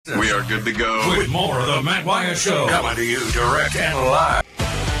We are good to go. With more of the Matt Wyatt Show. Coming to you direct and live.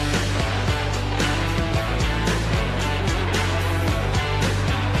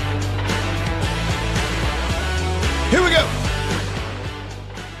 Here we go.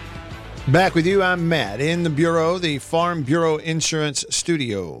 Back with you, I'm Matt. In the Bureau, the Farm Bureau Insurance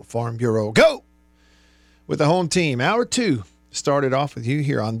Studio. Farm Bureau, go! With the home team. Hour 2 started off with you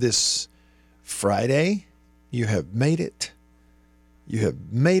here on this Friday. You have made it. You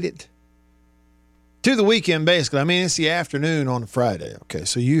have made it to the weekend, basically. I mean, it's the afternoon on a Friday, okay?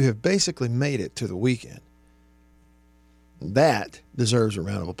 So you have basically made it to the weekend. That deserves a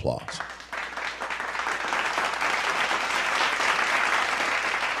round of applause.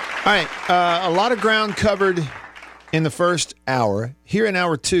 All right, a lot of ground covered in the first hour. Here in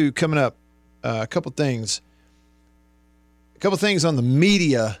hour 2, coming up, a couple things on the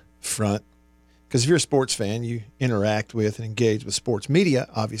media front. Because if you're a sports fan, you interact with and engage with sports media,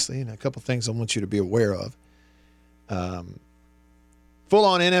 obviously, and a couple things I want you to be aware of.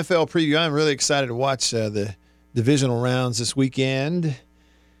 Full-on NFL preview. I'm really excited to watch the divisional rounds this weekend.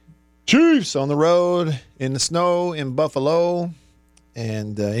 Chiefs on the road, in the snow, in Buffalo,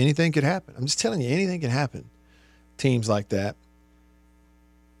 and anything could happen. I'm just telling you, anything can happen. Teams like that.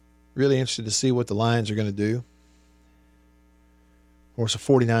 Really interested to see what the Lions are going to do. Of course, the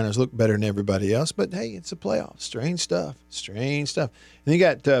 49ers look better than everybody else, but hey, it's a playoff. Strange stuff. And you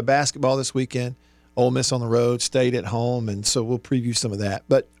got basketball this weekend. Ole Miss on the road, State at home, and so we'll preview some of that.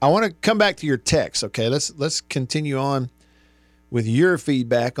 But I want to come back to your text, okay? Let's continue on with your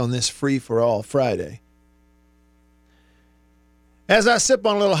feedback on this Free-for-All Friday. As I sip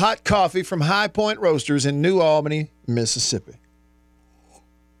on a little hot coffee from High Point Roasters in New Albany, Mississippi.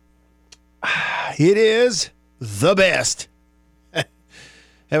 It is the best.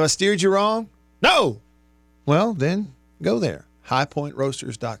 Have I steered you wrong? No. Well, then go there.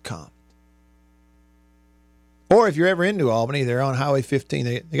 highpointroasters.com. Or if you're ever in New Albany, they're on Highway 15.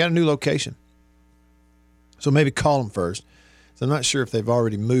 They got a new location. So maybe call them first. So I'm not sure if they've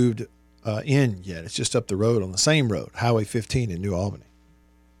already moved in yet. It's just up the road on the same road, Highway 15 in New Albany.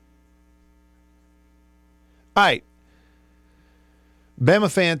 All right.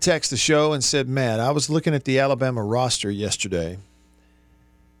 Bama fan texted the show and said, Matt, I was looking at the Alabama roster yesterday.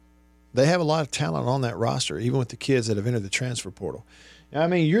 They have a lot of talent on that roster, even with the kids that have entered the transfer portal. I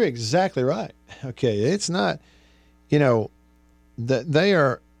mean, you're exactly right. Okay, it's not, that they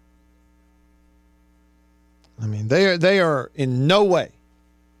are. I mean, they are in no way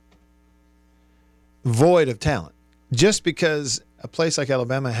void of talent. Just because a place like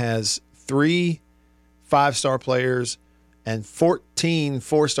Alabama has 3 5-star players and 14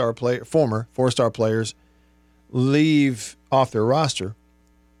 former 4-star players leave off their roster.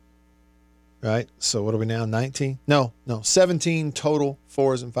 Right? So what are we now, 19? No, 17 total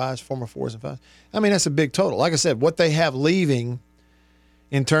 4s and 5s, former 4s and 5s. I mean, that's a big total. Like I said, what they have leaving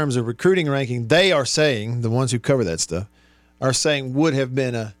in terms of recruiting ranking, they are saying, the ones who cover that stuff, are saying would have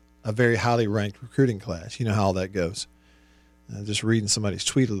been a very highly ranked recruiting class. You know how all that goes. Just reading somebody's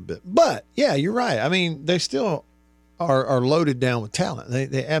tweet a little bit. But, yeah, you're right. I mean, they still are loaded down with talent.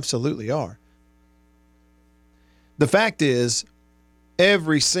 They absolutely are. The fact is,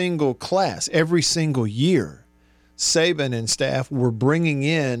 every single class, every single year, Saban and staff were bringing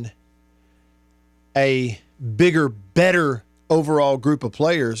in a bigger, better overall group of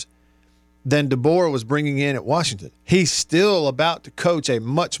players than DeBoer was bringing in at Washington. He's still about to coach a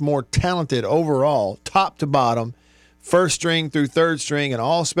much more talented overall, top to bottom, first string through third string and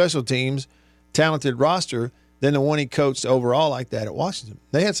all special teams, talented roster than the one he coached overall like that at Washington.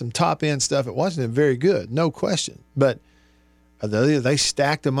 They had some top-end stuff at Washington, very good, no question. But they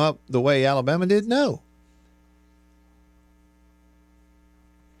stacked them up the way Alabama did? No.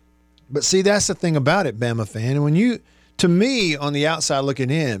 But see, that's the thing about it, Bama fan. And when you, to me, on the outside looking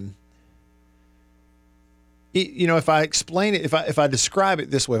in, if I explain it, if I describe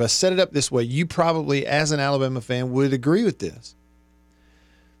it this way, if I set it up this way, you probably, as an Alabama fan, would agree with this.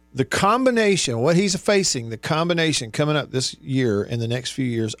 The combination, what he's facing, the combination coming up this year and the next few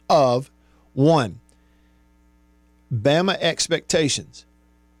years of, one, Bama expectations.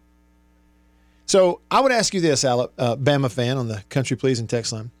 So I would ask you this, Bama fan on the Country Pleasing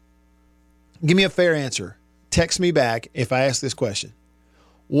text line. Give me a fair answer. Text me back if I ask this question.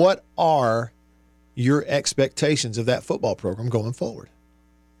 What are your expectations of that football program going forward?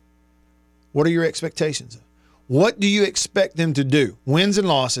 What are your expectations? What do you expect them to do? Wins and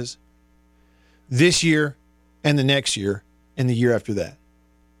losses this year and the next year and the year after that.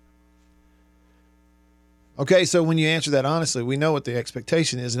 Okay, so when you answer that honestly, we know what the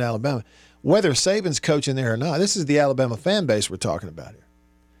expectation is in Alabama. Whether Saban's coaching there or not, this is the Alabama fan base we're talking about here.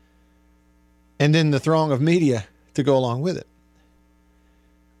 and then the throng of media to go along with it.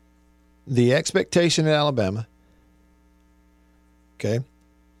 The expectation at Alabama, okay,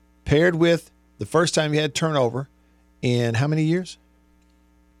 paired with the first time you had turnover in how many years?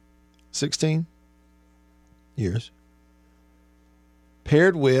 16 years.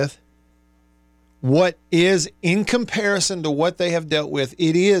 Paired with what is, in comparison to what they have dealt with,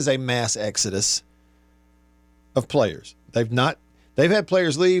 it is a mass exodus of players. They've had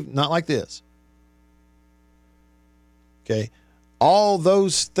players leave, not like this. Okay. All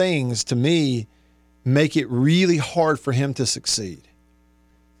those things to me make it really hard for him to succeed.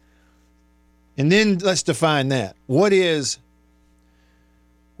 And then let's define that.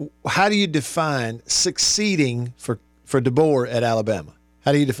 How do you define succeeding for DeBoer at Alabama?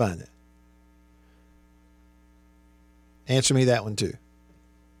 How do you define that? Answer me that one too.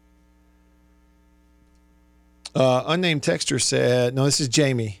 Unnamed texter said, no, this is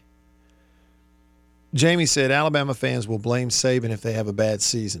Jamie. Jamie said, Alabama fans will blame Saban if they have a bad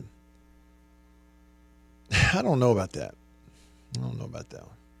season. I don't know about that. I don't know about that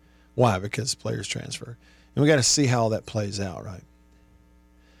one. Why? Because players transfer. And we got to see how all that plays out, right?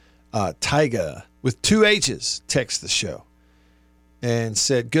 Tyga, with 2 H's, texts the show and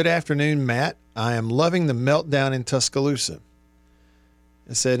said, good afternoon, Matt. I am loving the meltdown in Tuscaloosa.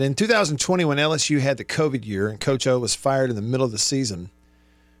 It said, in 2020, when LSU had the COVID year and Coach O was fired in the middle of the season,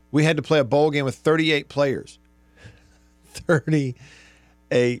 we had to play a bowl game with 38 players.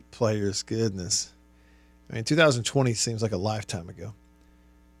 38 players, goodness. I mean, 2020 seems like a lifetime ago.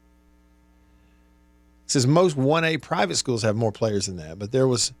 It says most 1A private schools have more players than that, but there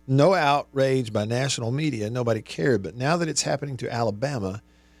was no outrage by national media. Nobody cared. But now that it's happening to Alabama,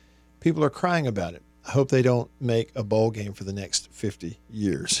 people are crying about it. I hope they don't make a bowl game for the next 50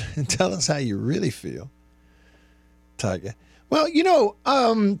 years. And tell us how you really feel, Tyga. Well,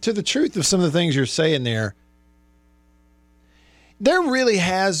 to the truth of some of the things you're saying there really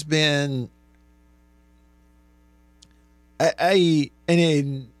has been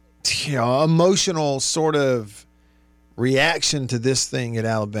an emotional sort of reaction to this thing at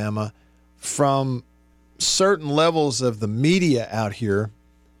Alabama from certain levels of the media out here,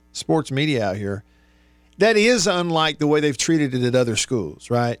 sports media out here, that is unlike the way they've treated it at other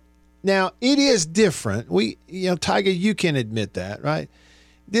schools, right? Now, it is different. Tyga, you can admit that, right?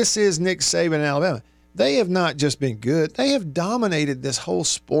 This is Nick Saban in Alabama. They have not just been good. They have dominated this whole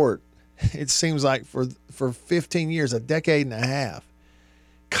sport, it seems like, for 15 years, a decade and a half.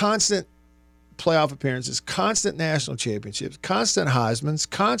 Constant playoff appearances, constant national championships, constant Heismans,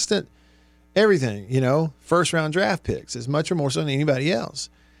 constant everything, first-round draft picks, as much or more so than anybody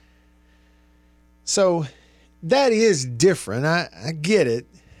else. So that is different. I get it.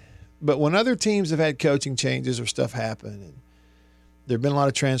 But when other teams have had coaching changes or stuff happen, and there have been a lot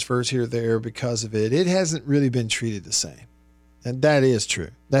of transfers here or there because of it, it hasn't really been treated the same. And that is true.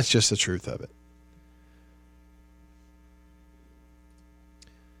 That's just the truth of it.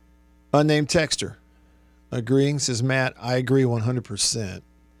 Unnamed texter agreeing, says, Matt, I agree 100%.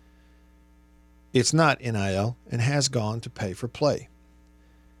 It's not NIL and has gone to pay for play.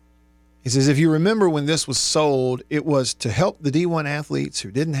 He says, if you remember when this was sold, it was to help the D1 athletes who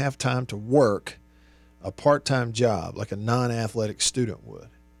didn't have time to work a part-time job like a non-athletic student would.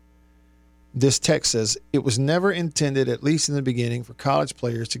 This text says, it was never intended, at least in the beginning, for college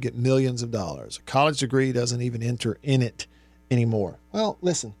players to get millions of dollars. A college degree doesn't even enter in it anymore. Well,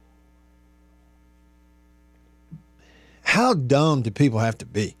 listen. How dumb do people have to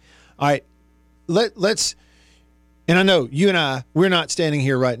be? All right, let's... And I know you and I, we're not standing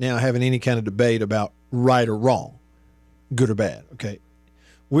here right now having any kind of debate about right or wrong, good or bad, okay?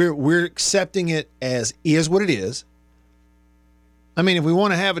 We're accepting it as is what it is. I mean, if we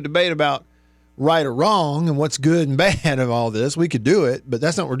want to have a debate about right or wrong and what's good and bad of all this, we could do it, but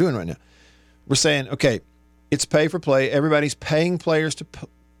that's not what we're doing right now. We're saying, okay, it's pay for play. Everybody's paying players to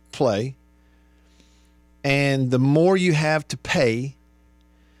play. And the more you have to pay,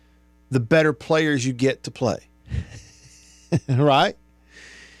 the better players you get to play. Right?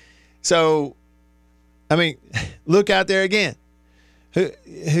 So, I mean, look out there again.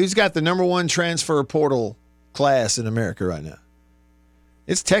 Who's got the number one transfer portal class in America right now?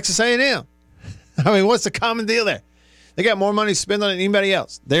 It's Texas A&M. I mean, what's the common deal there? They got more money to spend on it than anybody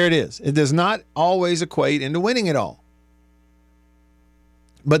else. There it is. It does not always equate into winning it all.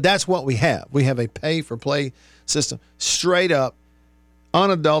 But that's what we have. We have a pay-for-play system. Straight up,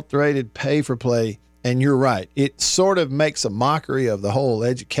 unadulterated pay-for-play. And you're right. It sort of makes a mockery of the whole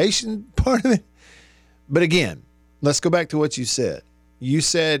education part of it. But again, let's go back to what you said. you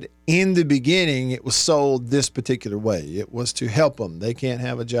said in the beginning it was sold this particular way. It was to help them. They can't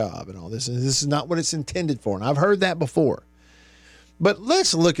have a job and all this. And this is not what it's intended for. And I've heard that before. But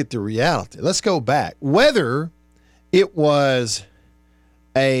let's look at the reality. Let's go back. Whether it was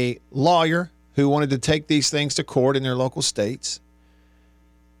a lawyer who wanted to take these things to court in their local states,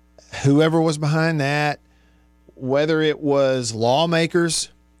 whoever was behind that, whether it was lawmakers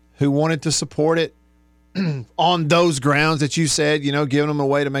who wanted to support it on those grounds that you said, giving them a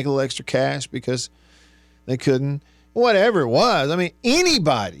way to make a little extra cash because they couldn't, whatever it was. I mean,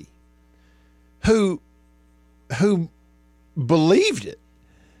 anybody who believed it,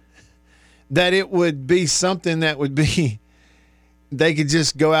 that it would be something that would be, they could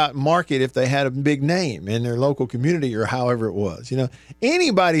just go out and market if they had a big name in their local community or however it was.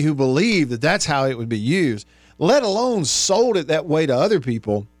 Anybody who believed that that's how it would be used, let alone sold it that way to other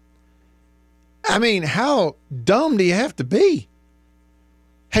people. I mean, how dumb do you have to be?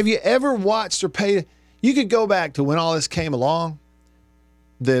 Have you ever watched or paid? You could go back to when all this came along,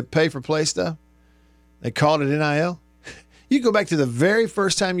 the pay-for-play stuff. They called it NIL. You go back to the very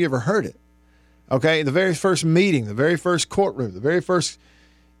first time you ever heard it. Okay, the very first meeting, the very first courtroom, the very first,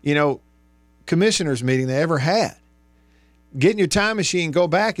 commissioners meeting they ever had. Get in your time machine, go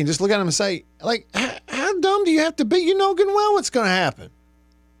back and just look at them and say, like, how dumb do you have to be? You know good and well what's going to happen.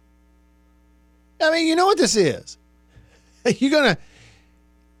 I mean, you know what this is.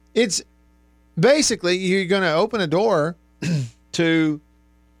 It's basically you're going to open a door to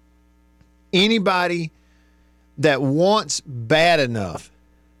anybody that wants bad enough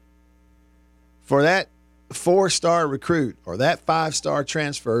for that 4-star recruit or that 5-star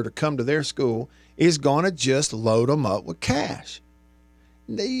transfer to come to their school is going to just load them up with cash.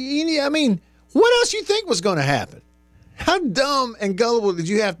 I mean, what else you think was going to happen? How dumb and gullible did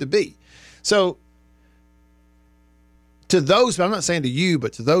you have to be? So to those, I'm not saying to you,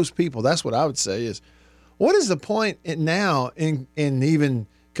 but to those people, that's what I would say is, what is the point now in even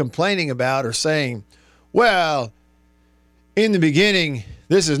complaining about or saying, well, in the beginning,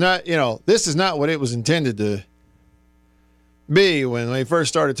 this is not what it was intended to be when we first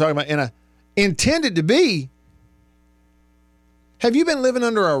started talking about intended to be. Have you been living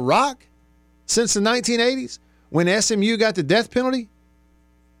under a rock since the 1980s when SMU got the death penalty?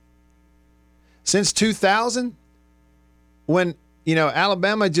 Since 2000, when,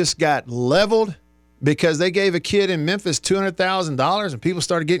 Alabama just got leveled because they gave a kid in Memphis $200,000 and people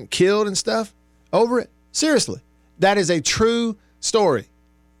started getting killed and stuff over it? Seriously, that is a true story.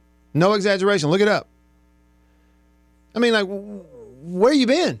 No exaggeration. Look it up. I mean, like, where you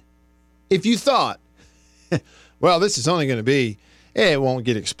been? If you thought, well, this is only going to be, it won't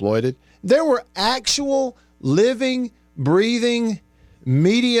get exploited. There were actual living, breathing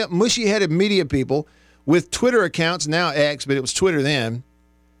media, mushy-headed media people with Twitter accounts, now X, but it was Twitter then,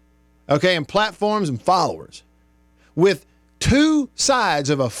 okay, and platforms and followers with two sides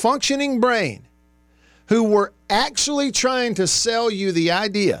of a functioning brain who were actually trying to sell you the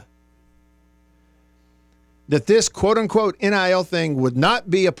idea that this quote-unquote NIL thing would not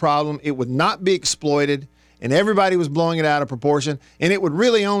be a problem, it would not be exploited, and everybody was blowing it out of proportion, and it would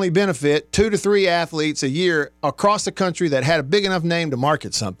really only benefit 2 to 3 athletes a year across the country that had a big enough name to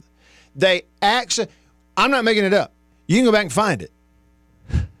market something. They actually, I'm not making it up. You can go back and find it.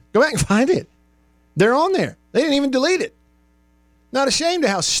 Go back and find it. They're on there. They didn't even delete it. Not ashamed of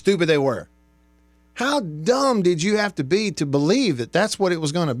how stupid they were. How dumb did you have to be to believe that that's what it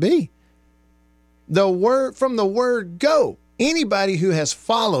was going to be? From the word go, anybody who has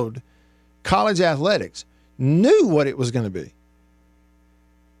followed college athletics knew what it was going to be.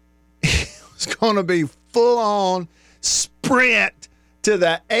 It was going to be full-on sprint to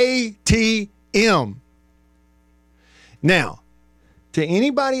the ATM. Now, to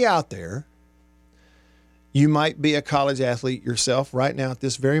anybody out there, you might be a college athlete yourself right now at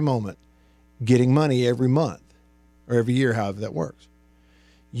this very moment, getting money every month or every year, however that works.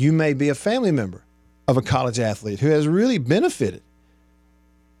 You may be a family member of a college athlete who has really benefited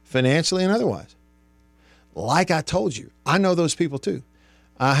financially and otherwise. Like I told you, I know those people too.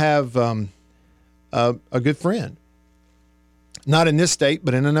 I have a good friend, not in this state,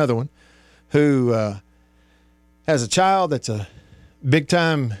 but in another one, who has a child that's a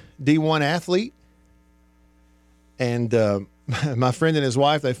big-time D1 athlete. And my friend and his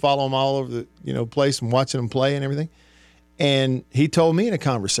wife, they follow him all over the place and watching him play and everything. And he told me in a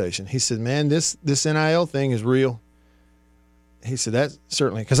conversation, he said, man, this NIL thing is real. He said, that's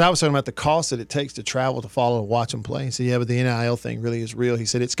certainly, because I was talking about the cost that it takes to travel to follow and watch him play. He said, yeah, but the NIL thing really is real. He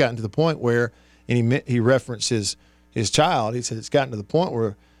said, it's gotten to the point where, and he referenced his child. He said, it's gotten to the point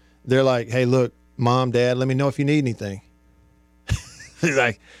where they're like, hey, look, Mom, Dad, let me know if you need anything. He's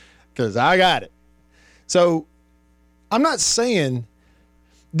like, because I got it. So I'm not saying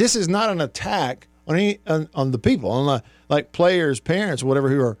this is not an attack on the people, on like players, parents, whatever,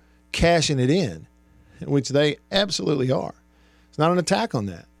 who are cashing it in, which they absolutely are. It's not an attack on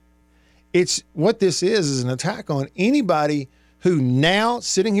that. It's what this is an attack on anybody who now,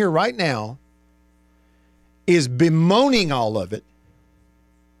 sitting here right now, is bemoaning all of it,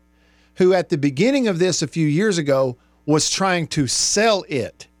 who at the beginning of this a few years ago was trying to sell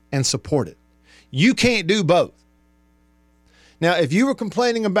it and support it. You can't do both. Now, if you were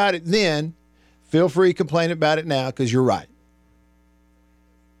complaining about it then, feel free to complain about it now because you're right.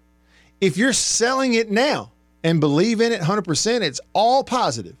 If you're selling it now and believe in it 100%, it's all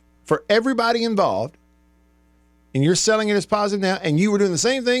positive for everybody involved, and you're selling it as positive now, and you were doing the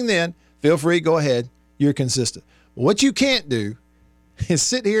same thing then, feel free, go ahead. You're consistent. What you can't do is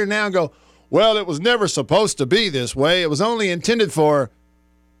sit here now and go, well, it was never supposed to be this way. It was only intended for.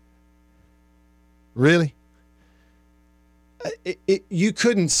 Really? You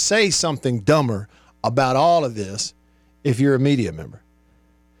couldn't say something dumber about all of this if you're a media member.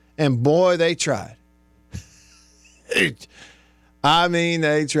 And boy, they tried. I mean,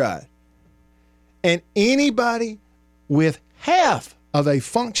 they tried. And anybody with half of a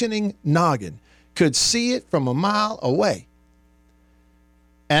functioning noggin could see it from a mile away.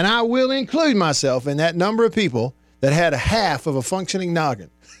 And I will include myself in that number of people that had a half of a functioning noggin.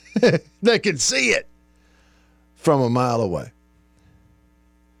 They could see it from a mile away.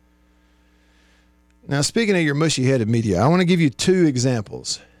 Now, speaking of your mushy-headed media, I want to give you two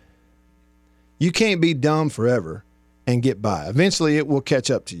examples. You can't be dumb forever and get by. Eventually, it will catch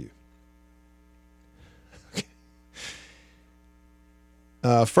up to you.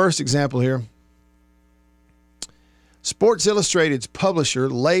 First example here. Sports Illustrated's publisher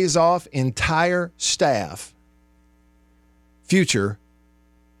lays off entire staff. Future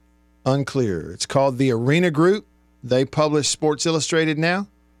unclear. It's called the Arena Group. They publish Sports Illustrated now.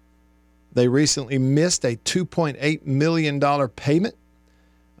 They recently missed a $2.8 million payment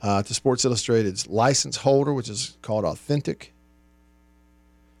to Sports Illustrated's license holder, which is called Authentic.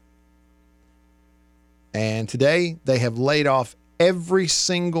 And today they have laid off every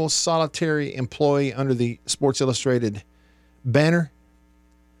single solitary employee under the Sports Illustrated banner.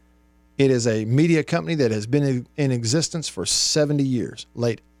 It is a media company that has been in existence for 70 years.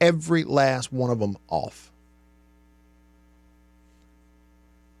 Laid every last one of them off.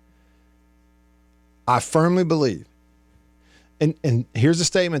 I firmly believe, and here's a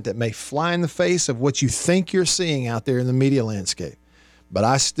statement that may fly in the face of what you think you're seeing out there in the media landscape, but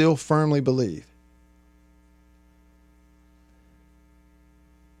I still firmly believe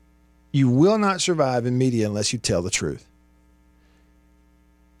you will not survive in media unless you tell the truth.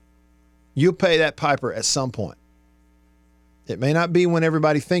 You'll pay that piper at some point. It may not be when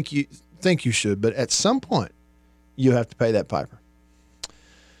everybody think you should, but at some point you have to pay that piper.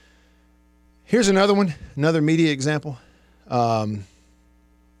 Here's another one, another media example.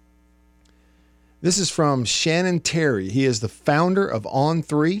 This is from Shannon Terry. He is the founder of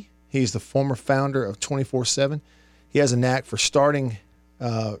On3. He's the former founder of 24/7. He has a knack for starting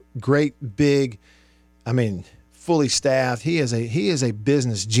great, big, fully staffed. He is a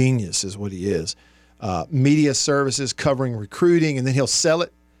business genius is what he is. Media services covering recruiting, and then he'll sell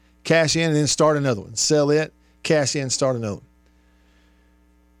it, cash in, and then start another one. Sell it, cash in, start another one.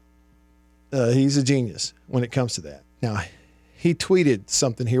 He's a genius when it comes to that. Now, he tweeted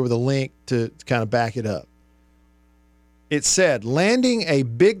something here with a link to kind of back it up. It said, landing a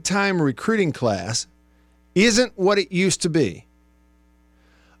big-time recruiting class isn't what it used to be.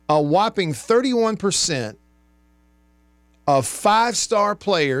 A whopping 31% of 5-star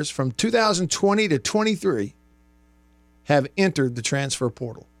players from 2020 to 23 have entered the transfer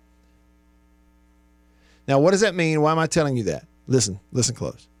portal. Now, what does that mean? Why am I telling you that? Listen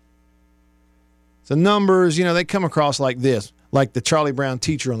close. So numbers, they come across like this, like the Charlie Brown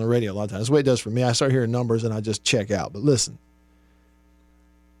teacher on the radio a lot of times. That's what it does for me. I start hearing numbers and I just check out. But listen,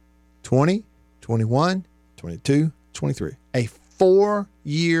 20, 21, 22, 23. A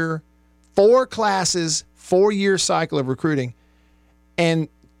 4-year, 4 classes, 4-year cycle of recruiting, and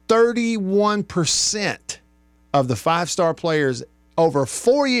 31% of the 5-star players over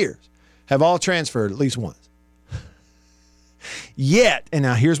 4 years have all transferred at least once. Yet, and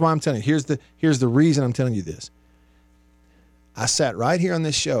now here's why I'm telling you, here's the reason I'm telling you this. I sat right here on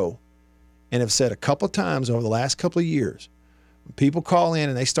this show and have said a couple of times over the last couple of years, when people call in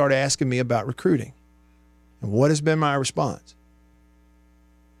and they start asking me about recruiting, and what has been my response?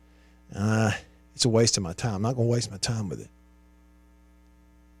 It's a waste of my time. I'm not going to waste my time with it.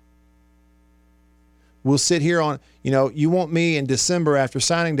 we'll sit here on, you want me in December after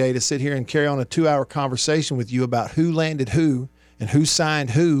signing day to sit here and carry on a 2-hour conversation with you about who landed who and who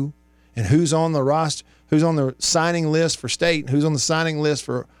signed who and who's on the roster, who's on the signing list for State, and who's on the signing list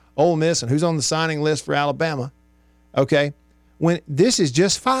for Ole Miss, and who's on the signing list for Alabama, okay? When this is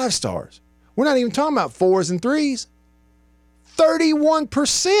just 5 stars. We're not even talking about 4s and 3s.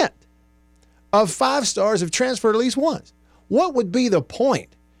 31% of 5 stars have transferred at least once. What would be the point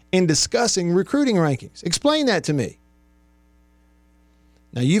in discussing recruiting rankings? Explain that to me.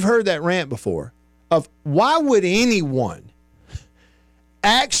 Now, you've heard that rant before of why would anyone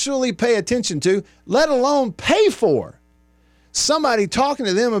actually pay attention to, let alone pay for, somebody talking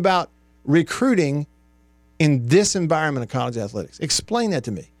to them about recruiting in this environment of college athletics? Explain that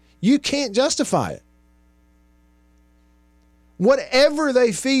to me. You can't justify it. Whatever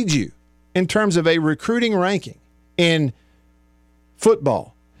they feed you in terms of a recruiting ranking in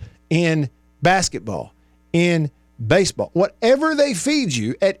football, in basketball, in baseball, whatever they feed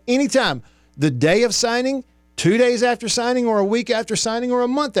you at any time, the day of signing, 2 days after signing, or a week after signing, or a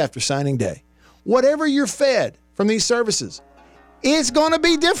month after signing day, whatever you're fed from these services, it's going to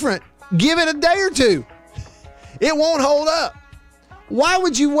be different. Give it a day or two. It won't hold up. Why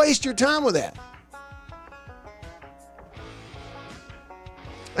would you waste your time with that?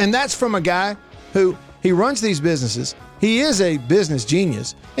 And that's from a guy who, he runs these businesses. He is a business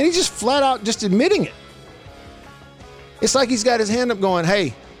genius, and he's just flat out just admitting it. It's like he's got his hand up going,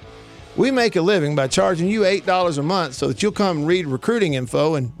 hey, we make a living by charging you $8 a month so that you'll come and read recruiting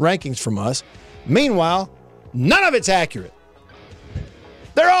info and rankings from us. Meanwhile, none of it's accurate.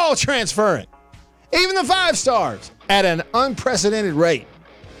 They're all transferring, even the 5 stars, at an unprecedented rate.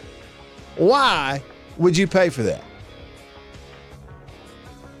 Why would you pay for that?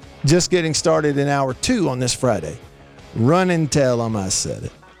 Just getting started in hour 2 on this Friday. Run and tell them I said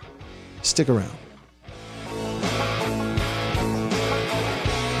it. Stick around.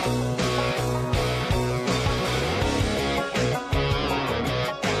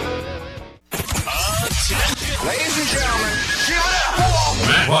 Ladies and gentlemen, give it up.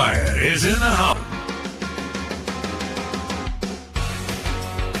 Matt Wyatt is in the house.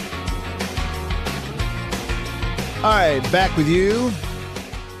 All right, back with you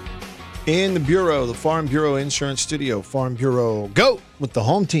in the Bureau, the Farm Bureau Insurance Studio. Farm Bureau, go with the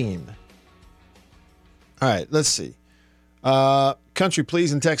home team. All right, let's see. Country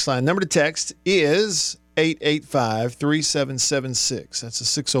Please and text line. Number to text is 885-3776. That's a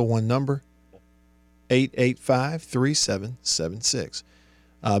 601 number. 885-3776.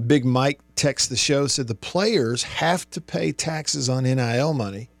 Big Mike texted the show, said the players have to pay taxes on NIL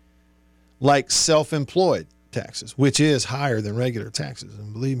money like self-employed taxes, which is higher than regular taxes.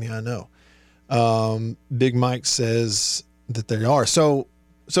 And believe me, I know. Big Mike says that they are. So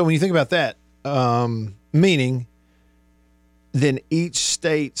when you think about that, meaning then each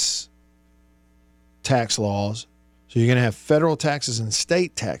state's tax laws, so you're going to have federal taxes and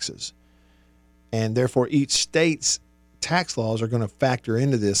state taxes, and therefore each state's tax laws are going to factor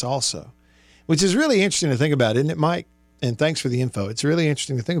into this also, which is really interesting to think about, isn't it, Mike? And thanks for the info. It's really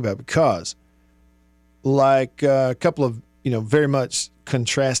interesting to think about because like a couple of, very much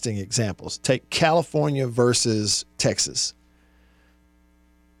contrasting examples. Take California versus Texas.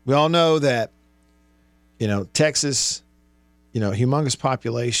 We all know that, Texas, humongous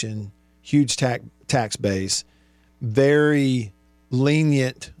population, huge tax base, very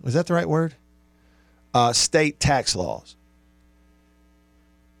lenient, was that the right word? State tax laws.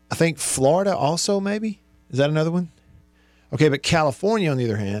 I think Florida also maybe? Is that another one? Okay, but California, on the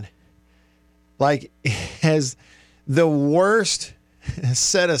other hand, has the worst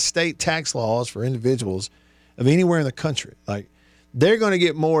set of state tax laws for individuals of anywhere in the country. Like, they're going to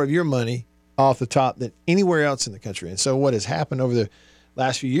get more of your money off the top than anywhere else in the country. And so what has happened over the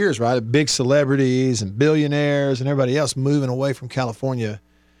last few years, right, big celebrities and billionaires and everybody else moving away from California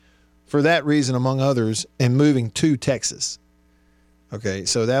for that reason, among others, and moving to Texas. Okay,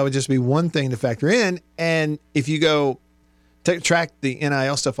 so that would just be one thing to factor in. And if you go track the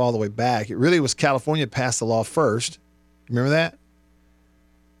NIL stuff all the way back, it really was California passed the law first. Remember that?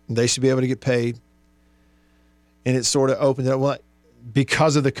 They should be able to get paid. And it sort of opened up. Well,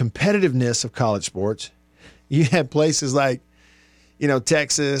 because of the competitiveness of college sports, you had places like,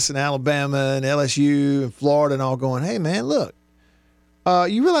 Texas and Alabama and LSU and Florida and all going, hey, man, look,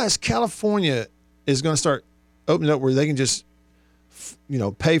 you realize California is going to start opening up where they can just,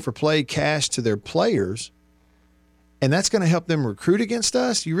 pay for play cash to their players. And that's going to help them recruit against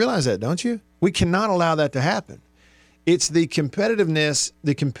us. You realize that, don't you? We cannot allow that to happen. It's the competitiveness,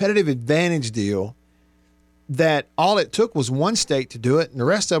 the competitive advantage deal that all it took was one state to do it, and the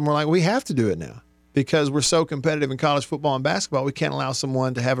rest of them were like, we have to do it now. because we're so competitive in college football and basketball, we can't allow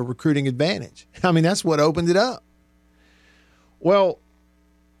someone to have a recruiting advantage. I mean, that's what opened it up. Well,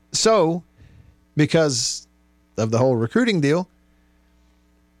 so because of the whole recruiting deal,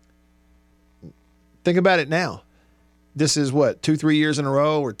 think about it now. This is what, 2-3 years in a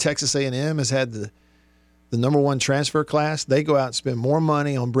row where Texas A&M has had the number one transfer class. They go out and spend more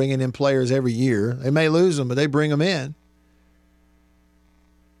money on bringing in players every year. They may lose them, but they bring them in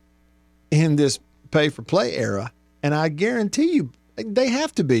this pay-for-play era. And I guarantee you, they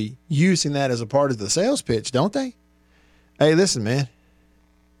have to be using that as a part of the sales pitch, don't they? Hey, listen, man.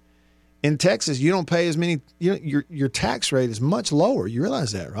 In Texas, you don't pay as many. Your tax rate is much lower. You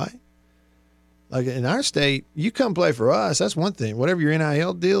realize that, right? Like in our state, you come play for us. That's one thing. Whatever your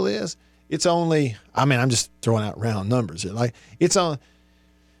NIL deal is, it's only. I mean, I'm just throwing out round numbers. It's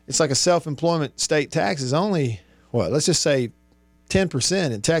like a self-employment state tax is only what? Let's just say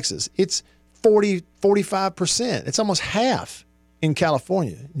 10% in Texas. It's 45%. It's almost half in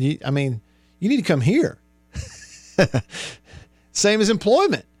California. You need to come here. Same as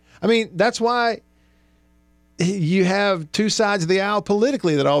employment. I mean, that's why you have two sides of the aisle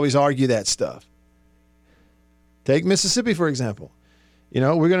politically that always argue that stuff. Take Mississippi, for example.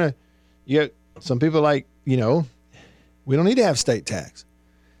 You get some people like, we don't need to have state tax.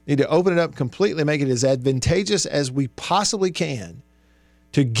 We need to open it up completely, make it as advantageous as we possibly can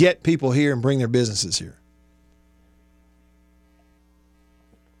to get people here and bring their businesses here.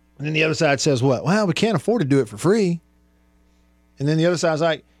 And then the other side says what? Well, we can't afford to do it for free. And then the other side's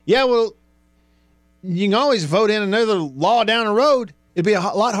like, yeah, well, you can always vote in another law down the road. It'd be a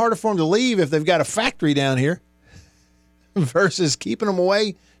lot harder for them to leave if they've got a factory down here versus keeping them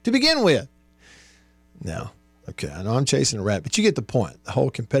away to begin with. No. Okay, I know I'm chasing a rabbit, but you get the point. The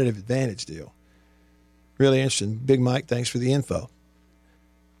whole competitive advantage deal. Really interesting. Big Mike, thanks for the info.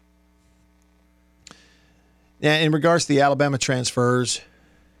 Now, in regards to the Alabama transfers,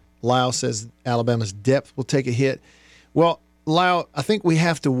 Lyle says Alabama's depth will take a hit. Well, Lyle, I think we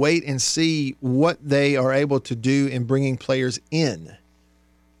have to wait and see what they are able to do in bringing players in.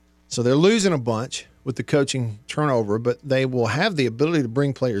 So they're losing a bunch with the coaching turnover, but they will have the ability to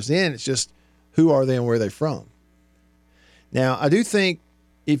bring players in. It's just who are they and where are they from? Now, I do think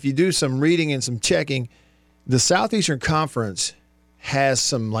if you do some reading and some checking, the Southeastern Conference has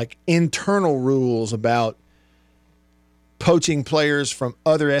some like internal rules about poaching players from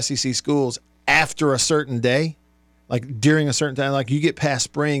other SEC schools after a certain day, like during a certain time, like you get past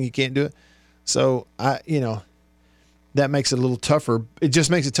spring, you can't do it. So that makes it a little tougher. It just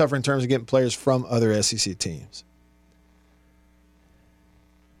makes it tougher in terms of getting players from other SEC teams.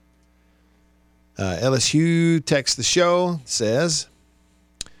 LSU texts the show, says,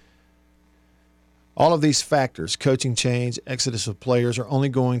 all of these factors, coaching change, exodus of players, are only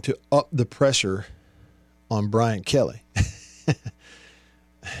going to up the pressure on Brian Kelly.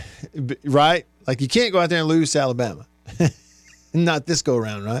 Right? Like you can't go out there and lose to Alabama. Not this go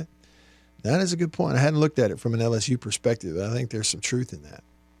around, right? That is a good point. I hadn't looked at it from an LSU perspective. I think there's some truth in that.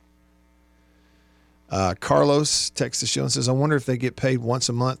 Carlos texts the show and says, I wonder if they get paid once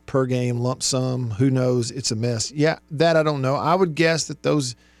a month per game, lump sum. Who knows? It's a mess. Yeah, that I don't know. I would guess that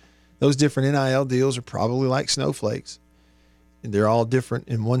those different NIL deals are probably like snowflakes. And they're all different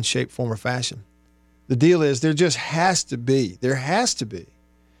in one shape, form, or fashion. The deal is there has to be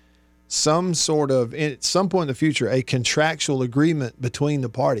some sort of, at some point in the future, a contractual agreement between the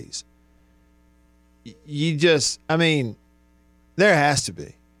parties. There has to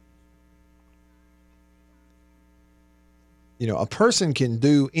be. A person can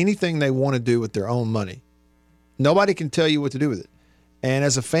do anything they want to do with their own money. Nobody can tell you what to do with it. And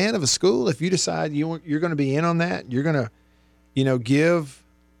as a fan of a school, if you decide you're going to be in on that, you're going to, give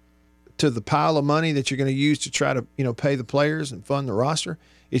to the pile of money that you're going to use to try to, pay the players and fund the roster,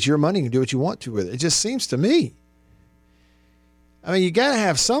 it's your money. You can do what you want to with it. It just seems to me. I mean, you got to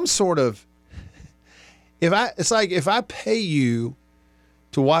have some sort of, it's like if I pay you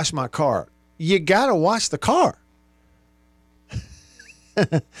to wash my car, you got to wash the car.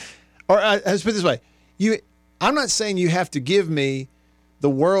 Or let's put it this way. I'm not saying you have to give me the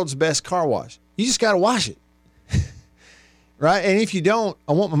world's best car wash. You just got to wash it. Right? And if you don't,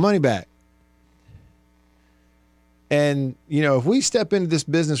 I want my money back. And, if we step into this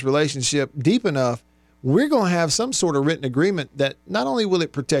business relationship deep enough, we're going to have some sort of written agreement that not only will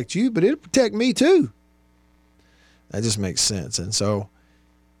it protect you, but it'll protect me too. That just makes sense. And so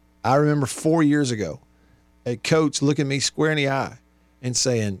I remember 4 years ago, a coach looking me square in the eye and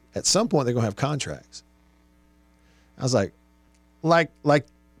saying, at some point they're going to have contracts. I was like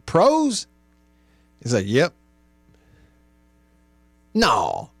pros? He's like, yep.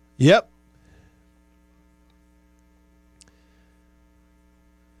 No. Yep.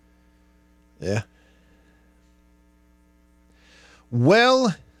 Yeah.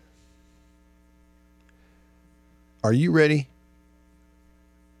 Well, are you ready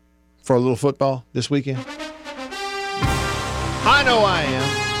for a little football this weekend? I know I am.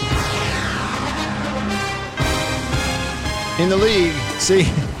 In the league, see,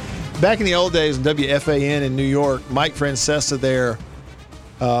 back in the old days in WFAN in New York, Mike Francesa there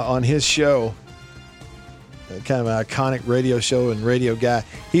on his show, kind of an iconic radio show and radio guy,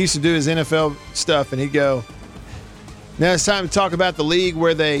 he used to do his NFL stuff, and he'd go, now it's time to talk about the league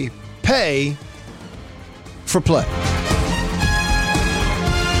where they pay for play.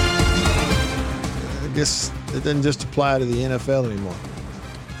 I guess it doesn't just apply to the NFL anymore.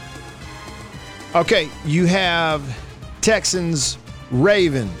 Okay, you have Texans,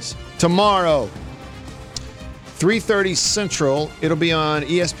 Ravens tomorrow, 3:30 Central. It'll be on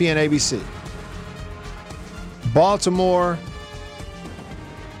ESPN ABC. Baltimore,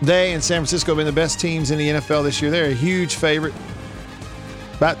 they and San Francisco have been the best teams in the NFL this year. They're a huge favorite,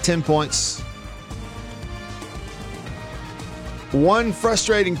 about 10 points. One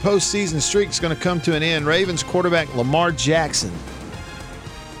frustrating postseason streak is going to come to an end. Ravens quarterback Lamar Jackson,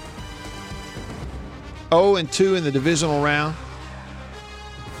 0-2 in the divisional round.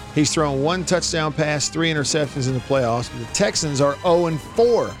 He's thrown one touchdown pass, 3 interceptions in the playoffs. The Texans are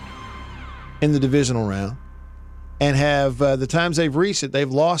 0-4 in the divisional round and have, the times they've reached it,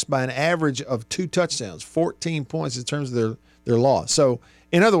 they've lost by an average of 2 touchdowns, 14 points in terms of their loss. So,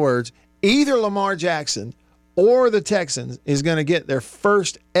 in other words, either Lamar Jackson or the Texans is going to get their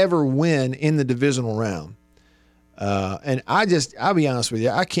first ever win in the divisional round. And I'll be honest with you,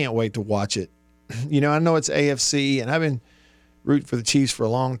 I can't wait to watch it. You know, I know it's AFC, and I've been rooting for the Chiefs for a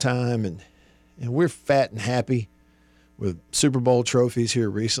long time, and we're fat and happy with Super Bowl trophies here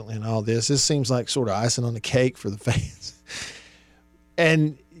recently and all this. This seems like sort of icing on the cake for the fans.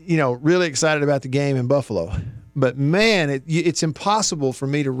 And, you know, really excited about the game in Buffalo. But, man, it's impossible for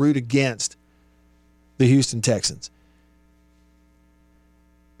me to root against the Houston Texans.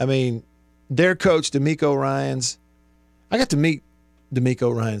 I mean, their coach, D'Amico Ryans, I got to meet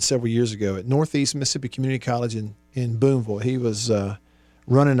D'Amico Ryans several years ago at Northeast Mississippi Community College in Boonville. He was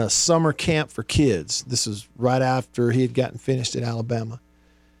running a summer camp for kids. This was right after he had gotten finished at Alabama.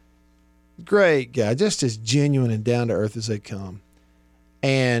 Great guy, just as genuine and down to earth as they come.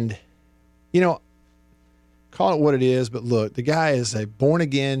 And, you know, call it what it is, but look, the guy is a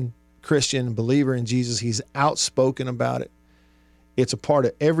born-again Christian, believer in Jesus. He's outspoken about it. It's a part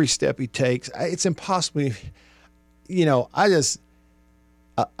of every step he takes. It's impossible. You know, I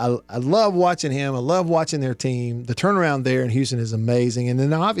love watching him. I love watching their team. The turnaround there in Houston is amazing. And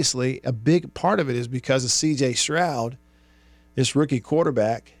then obviously a big part of it is because of C.J. Stroud, this rookie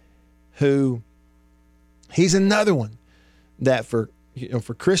quarterback, who he's another one that for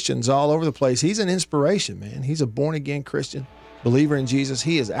Christians all over the place, he's an inspiration, man. He's a born-again Christian, believer in Jesus.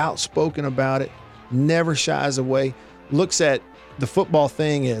 He is outspoken about it, never shies away, looks at the football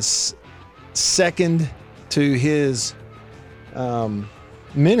thing as second to his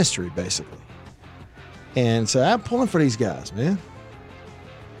ministry, basically. And so I'm pulling for these guys, man.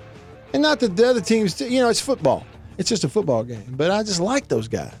 And not that the other teams, you know, it's football. It's just a football game. But I just like those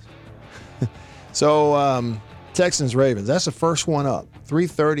guys. So Texans, Ravens, that's the first one up.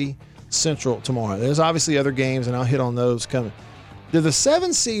 3:30 Central tomorrow. There's obviously other games, and I'll hit on those coming. Do the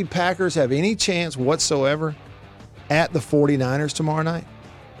 7-seed Packers have any chance whatsoever at the 49ers tomorrow night?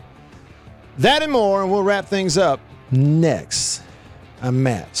 That and more, and we'll wrap things up next. I'm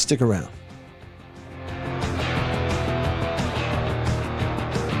Matt. Stick around.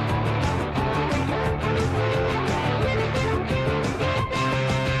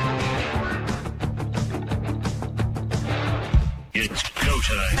 It's go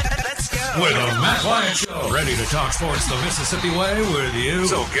time. Let's go. With the Matt Wyatt Show. Ready to talk sports the Mississippi way with you.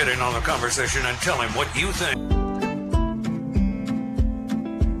 So get in on the conversation and tell him what you think.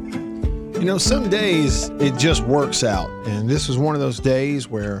 You know, some days it just works out. And this was one of those days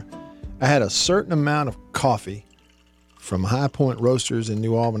where I had a certain amount of coffee from High Point Roasters in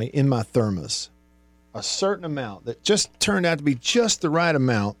New Albany in my thermos. A certain amount that just turned out to be just the right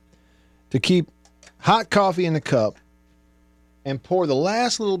amount to keep hot coffee in the cup and pour the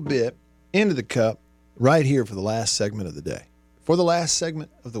last little bit into the cup right here for the last segment of the day, for the last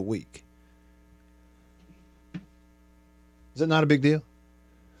segment of the week. Is that not a big deal?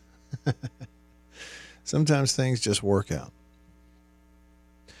 Sometimes things just work out.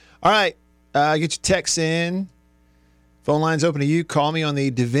 All right, get your texts in. Phone line's open to you. Call me on the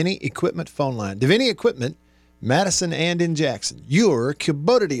Davini Equipment phone line. Davini Equipment, Madison and in Jackson. Your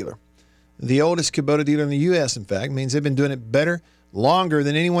Kubota dealer. The oldest Kubota dealer in the U.S., in fact, means they've been doing it better, longer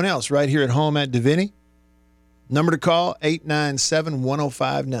than anyone else right here at home at Divinity. Number to call,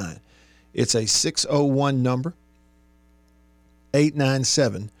 897-1059. It's a 601 number,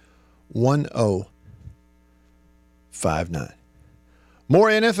 897-1059. More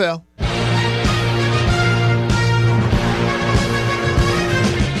NFL.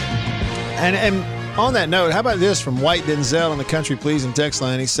 And on that note, how about this from White Denzel on the Country Pleasing text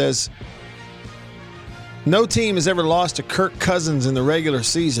line? He says, no team has ever lost to Kirk Cousins in the regular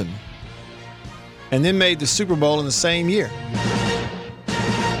season and then made the Super Bowl in the same year.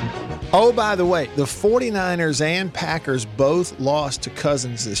 Oh, by the way, the 49ers and Packers both lost to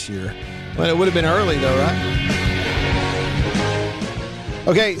Cousins this year. Well, it would have been early, though, right?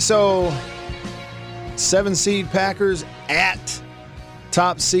 Okay, so 7-seed Packers at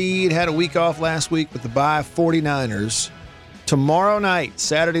top seed. Had a week off last week with the bye. 49ers. Tomorrow night,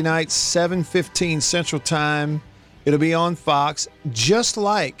 Saturday night, 7:15 Central Time. It'll be on Fox. Just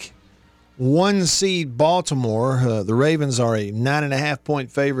like 1-seed Baltimore, the Ravens are a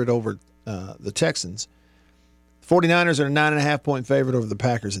 9.5-point favorite over the Texans. 49ers are a 9.5-point favorite over the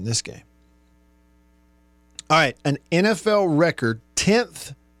Packers in this game. All right, an NFL record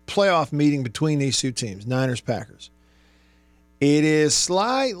 10th playoff meeting between these two teams, Niners-Packers. It is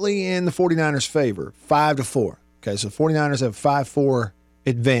slightly in the 49ers' favor, 5-4. Okay, so 49ers have 5-4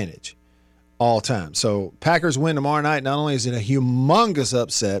 advantage all time. So Packers win tomorrow night. Not only is it a humongous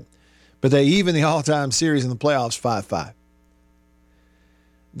upset, but they even the all-time series in the playoffs 5-5.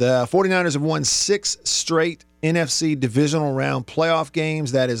 The 49ers have won 6 straight NFC divisional round playoff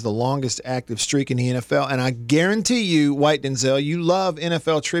games. That is the longest active streak in the NFL. And I guarantee you, White Denzel, you love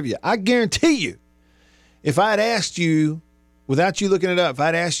NFL trivia. I guarantee you, if I had asked you, without you looking it up, if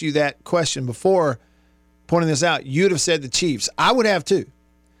I'd asked you that question before pointing this out, you'd have said the Chiefs. I would have too.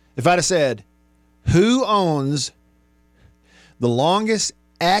 If I'd have said, who owns the longest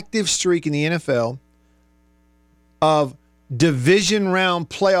active streak in the NFL of division round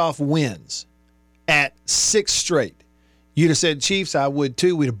playoff wins at 6 straight? You'd have said Chiefs. I would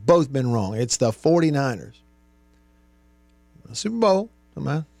too. We'd have both been wrong. It's the 49ers. Super Bowl,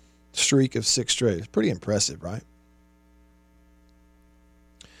 a streak of 6 straight. It's pretty impressive, right?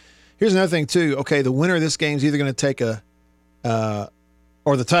 Here's another thing too. Okay, the winner of this game is either going to take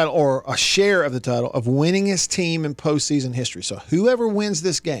or the title or a share of the title of winningest team in postseason history. So whoever wins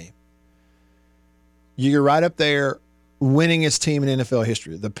this game, you're right up there, winningest team in NFL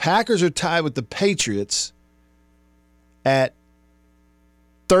history. The Packers are tied with the Patriots at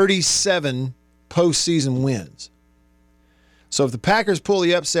 37 postseason wins. So if the Packers pull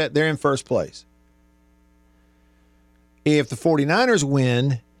the upset, they're in first place. If the 49ers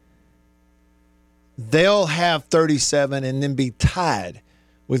win, they'll have 37 and then be tied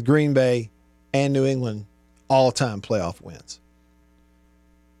with Green Bay and New England all-time playoff wins.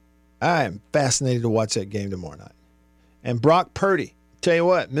 I am fascinated to watch that game tomorrow night. And Brock Purdy, tell you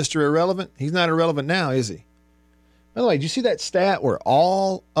what, Mr. Irrelevant, he's not irrelevant now, is he? By the way, did you see that stat where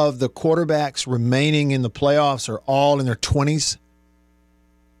all of the quarterbacks remaining in the playoffs are all in their 20s?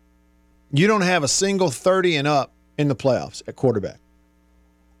 You don't have a single 30 and up in the playoffs at quarterback.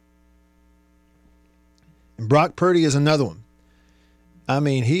 And Brock Purdy is another one. I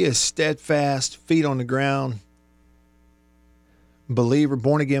mean, he is steadfast, feet on the ground, believer,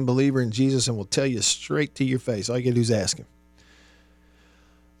 born-again believer in Jesus, and will tell you straight to your face. All you got to do is ask him.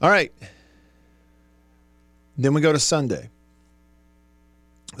 All right. Then we go to Sunday.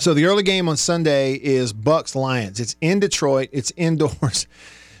 So the early game on Sunday is Bucs-Lions. It's in Detroit. It's indoors.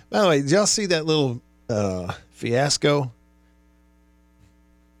 By the way, did y'all see that little fiasco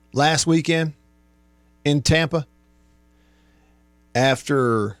last weekend in Tampa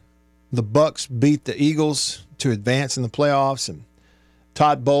after the Bucs beat the Eagles to advance in the playoffs? And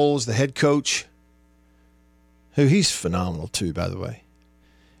Todd Bowles, the head coach, who he's phenomenal too, by the way.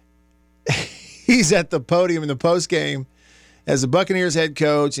 He's at the podium in the postgame as the Buccaneers head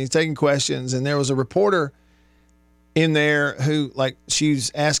coach, and he's taking questions. And there was a reporter in there who, like,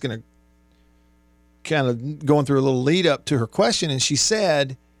 she's asking a kind of going through a little lead up to her question. And she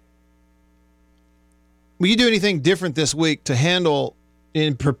said, will you do anything different this week to handle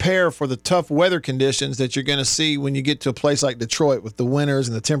and prepare for the tough weather conditions that you're going to see when you get to a place like Detroit with the winters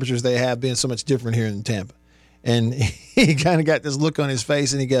and the temperatures they have being so much different here in Tampa? And he kind of got this look on his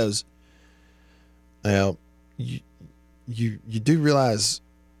face and he goes, well, you do realize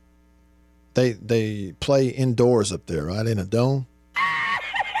they play indoors up there, right? In a dome.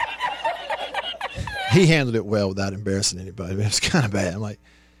 He handled it well without embarrassing anybody. But it was kind of bad. I'm like,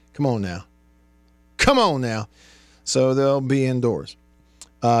 come on now. So they'll be indoors.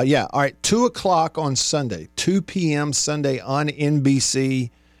 Yeah, all right, 2 o'clock on Sunday, 2 p.m. Sunday on NBC.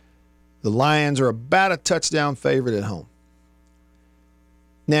 The Lions are about a touchdown favorite at home.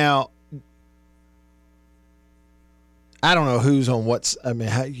 Now, I don't know who's on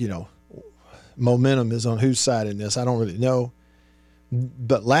momentum is on whose side in this. I don't really know.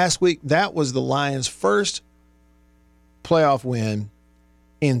 But last week, that was the Lions' first playoff win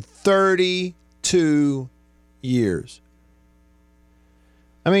in 32 years.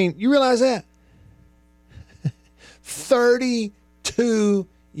 I mean, you realize that? 32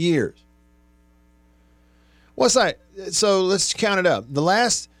 years. What's that? So let's count it up.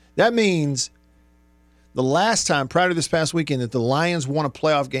 That means the last time prior to this past weekend that the Lions won a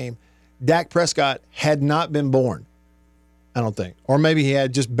playoff game, Dak Prescott had not been born, I don't think. Or maybe he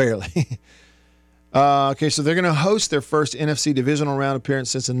had just barely. Okay, so they're going to host their first NFC divisional round appearance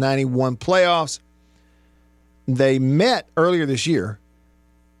since the 91 playoffs. They met earlier this year,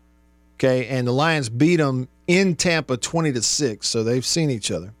 okay, and the Lions beat them in Tampa 20-6, so they've seen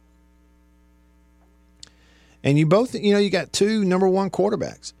each other. And you both, you got two number one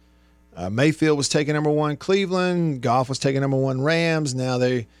quarterbacks. Mayfield was taking number one Cleveland. Goff was taking number one Rams. Now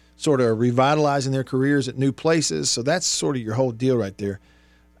they sort of revitalizing their careers at new places. So that's sort of your whole deal right there.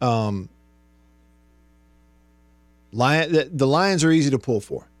 The Lions are easy to pull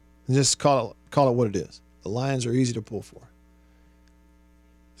for. Just call it what it is. The Lions are easy to pull for.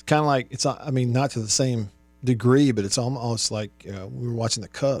 It's kind of like not to the same degree, but it's almost like we were watching the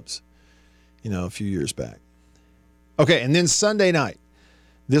Cubs, a few years back. Okay, and then Sunday night.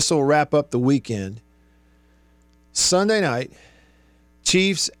 This will wrap up the weekend. Sunday night,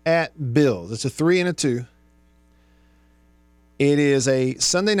 Chiefs at Bills. It's a 3 and a 2. It is a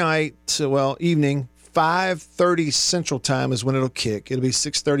Sunday night, evening, 5:30 Central Time is when it'll kick. It'll be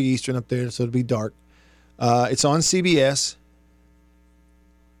 6:30 Eastern up there, so it'll be dark. It's on CBS.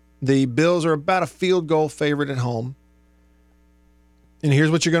 The Bills are about a field goal favorite at home. And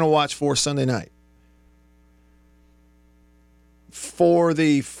here's what you're going to watch for Sunday night. For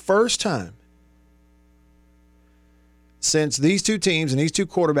the first time since these two teams and these two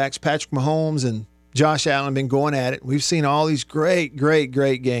quarterbacks, Patrick Mahomes and Josh Allen, have been going at it, we've seen all these great, great,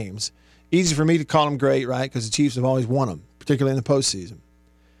 great games. Easy for me to call them great, right? Because the Chiefs have always won them, particularly in the postseason.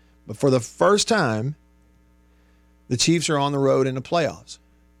 But for the first time, the Chiefs are on the road in the playoffs.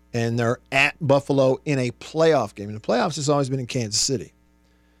 And they're at Buffalo in a playoff game. And the playoffs has always been in Kansas City.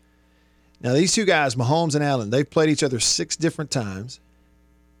 Now, these two guys, Mahomes and Allen, they've played each other 6 different times.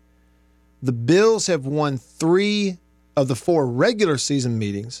 The Bills have won 3 of the 4 regular season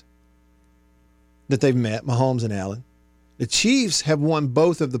meetings that they've met, Mahomes and Allen. The Chiefs have won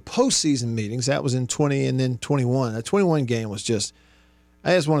both of the postseason meetings. That was in 20 and then 21. That 21 game was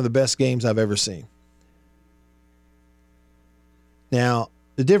that's one of the best games I've ever seen. Now,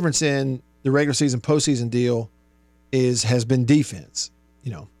 the difference in the regular season, postseason deal has been defense,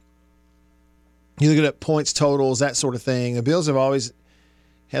 You look at points totals, that sort of thing. The Bills have always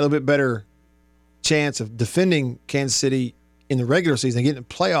had a little bit better chance of defending Kansas City in the regular season. Getting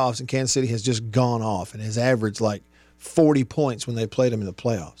to playoffs, and Kansas City has just gone off and has averaged like 40 points when they played them in the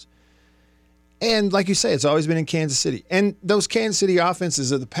playoffs. And like you say, it's always been in Kansas City. And those Kansas City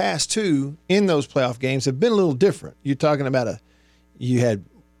offenses of the past 2 in those playoff games have been a little different. You're talking about you had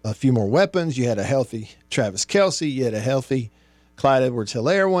a few more weapons. You had a healthy Travis Kelce. You had a healthy Clyde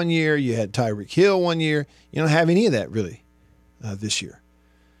Edwards-Helaire one year. You had Tyreek Hill one year. You don't have any of that really this year.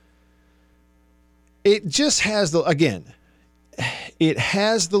 It just has it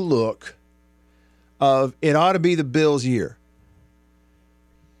has the look of it ought to be the Bills' year.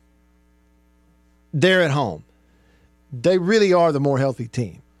 They're at home. They really are the more healthy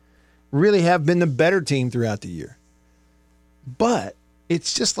team. Really have been the better team throughout the year. But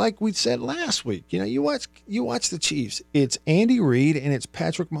it's just like we said last week. You watch the Chiefs. It's Andy Reid and it's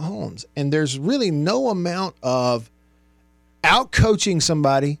Patrick Mahomes. And there's really no amount of out-coaching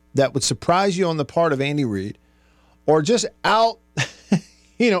somebody that would surprise you on the part of Andy Reid, or just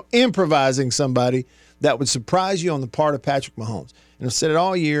improvising somebody that would surprise you on the part of Patrick Mahomes. And I've said it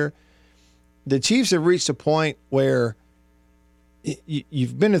all year. The Chiefs have reached a point where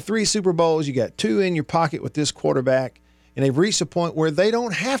you've been to 3 Super Bowls. You got 2 in your pocket with this quarterback. And they've reached a point where they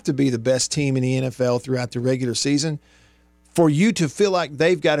don't have to be the best team in the NFL throughout the regular season for you to feel like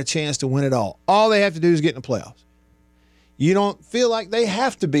they've got a chance to win it all. All they have to do is get in the playoffs. You don't feel like they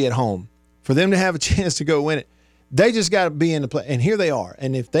have to be at home for them to have a chance to go win it. They just got to be in the play. And here they are.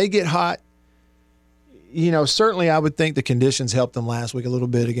 And if they get hot, certainly I would think the conditions helped them last week a little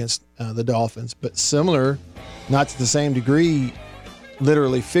bit against the Dolphins. But similar, not to the same degree,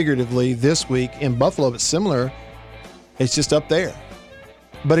 literally, figuratively, this week in Buffalo, but similar. It's just up there.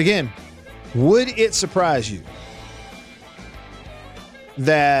 But again, would it surprise you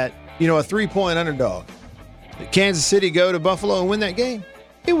that, a 3-point underdog, that Kansas City go to Buffalo and win that game?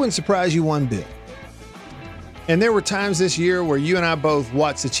 It wouldn't surprise you one bit. And there were times this year where you and I both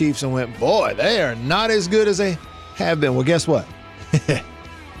watched the Chiefs and went, boy, they are not as good as they have been. Well, guess what?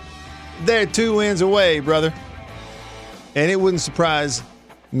 They're 2 wins away, brother. And it wouldn't surprise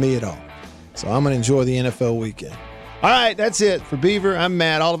me at all. So I'm going to enjoy the NFL weekend. All right, that's it for Beaver. I'm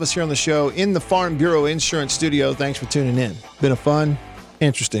Matt. All of us here on the show in the Farm Bureau Insurance Studio. Thanks for tuning in. Been a fun,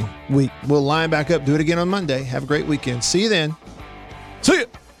 interesting week. We'll line back up, do it again on Monday. Have a great weekend. See you then.